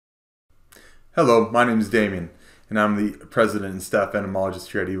Hello, my name is Damien, and I'm the president and staff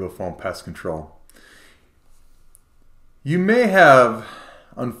entomologist here at EvoFoam Pest Control. You may have,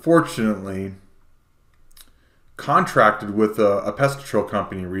 unfortunately, contracted with a pest control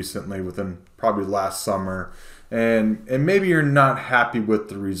company recently, within probably last summer, and maybe you're not happy with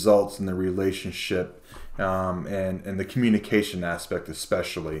the results and the relationship and the communication aspect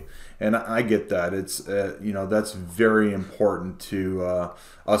especially. And I get that. It's that's very important to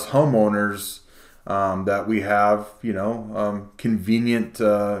us homeowners, that we have convenient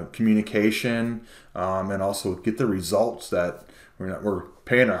communication, and also get the results that we're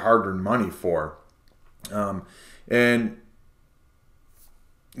paying our hard-earned money for. And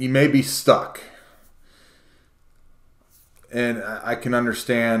you may be stuck. And I can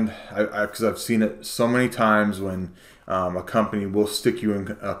understand, because I've seen it so many times when a company will stick you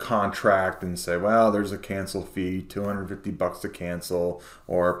in a contract and say, well, there's a cancel fee, $250 to cancel,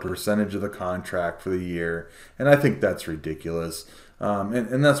 or a percentage of the contract for the year. And I think that's ridiculous.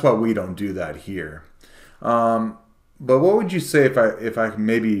 And that's why we don't do that here. But what would you say if I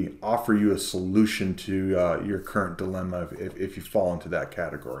maybe offer you a solution to your current dilemma if you fall into that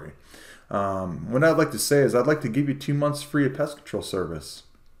category? What I'd like to say is I'd like to give you 2 months free of pest control service.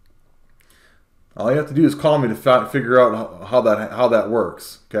 All you have to do is call me to figure out how that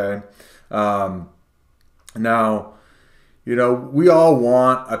works. Okay. Now, we all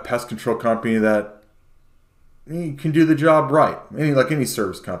want a pest control company that can do the job right. Like any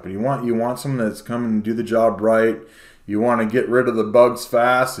service company, you want someone that's coming and do the job right. You want to get rid of the bugs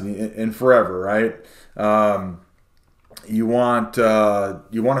fast and forever, right? You want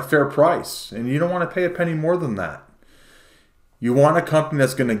a fair price, and you don't want to pay a penny more than that. You want a company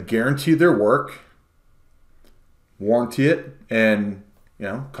that's going to guarantee their work, warranty it, and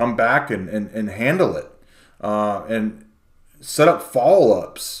come back and handle it, and set up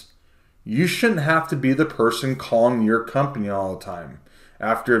follow-ups. You shouldn't have to be the person calling your company all the time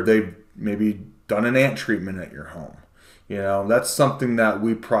after they've maybe done an ant treatment at your home. That's something that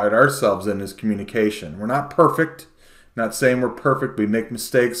we pride ourselves in, is communication. We're not perfect. Not saying we're perfect. We make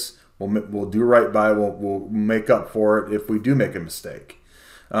mistakes. We'll do right by it. We'll make up for it if we do make a mistake.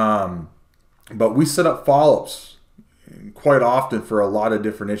 But we set up follow-ups quite often for a lot of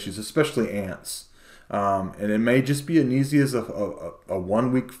different issues, especially ants. And it may just be as easy as a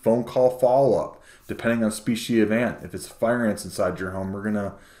 1 week phone call follow-up, depending on species of ant. If it's fire ants inside your home, we're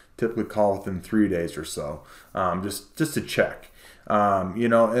gonna typically call within 3 days or so, just to check.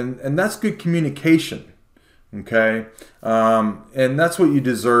 And that's good communication. Okay, and that's what you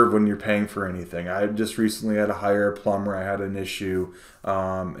deserve when you're paying for anything. I just recently had to hire a plumber. I had an issue,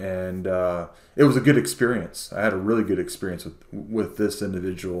 and it was a good experience. I had a really good experience with this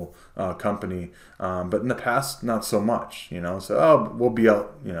individual company, but in the past, not so much. So we'll be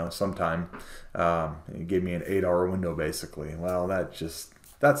out, sometime. It gave me an 8-hour window, basically. Well, that's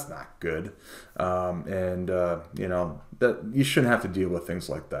not good. That you shouldn't have to deal with things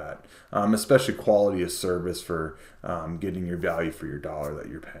like that, especially quality of service for getting your value for your dollar that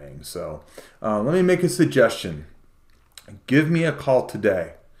you're paying. So let me make a suggestion. Give me a call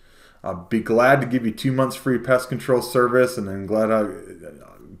today. I'll be glad to give you 2 months free pest control service, and then glad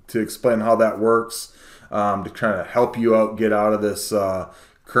to explain how that works, to try to help you out, get out of this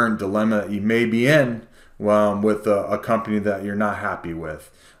current dilemma that you may be in, with a company that you're not happy with.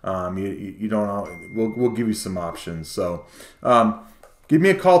 You don't know. We'll give you some options. So give me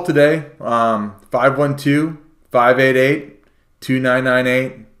a call today,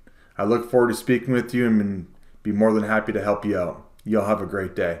 512-588-2998. I look forward to speaking with you and be more than happy to help you out. Y'all have a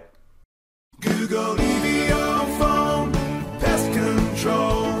great day. Google.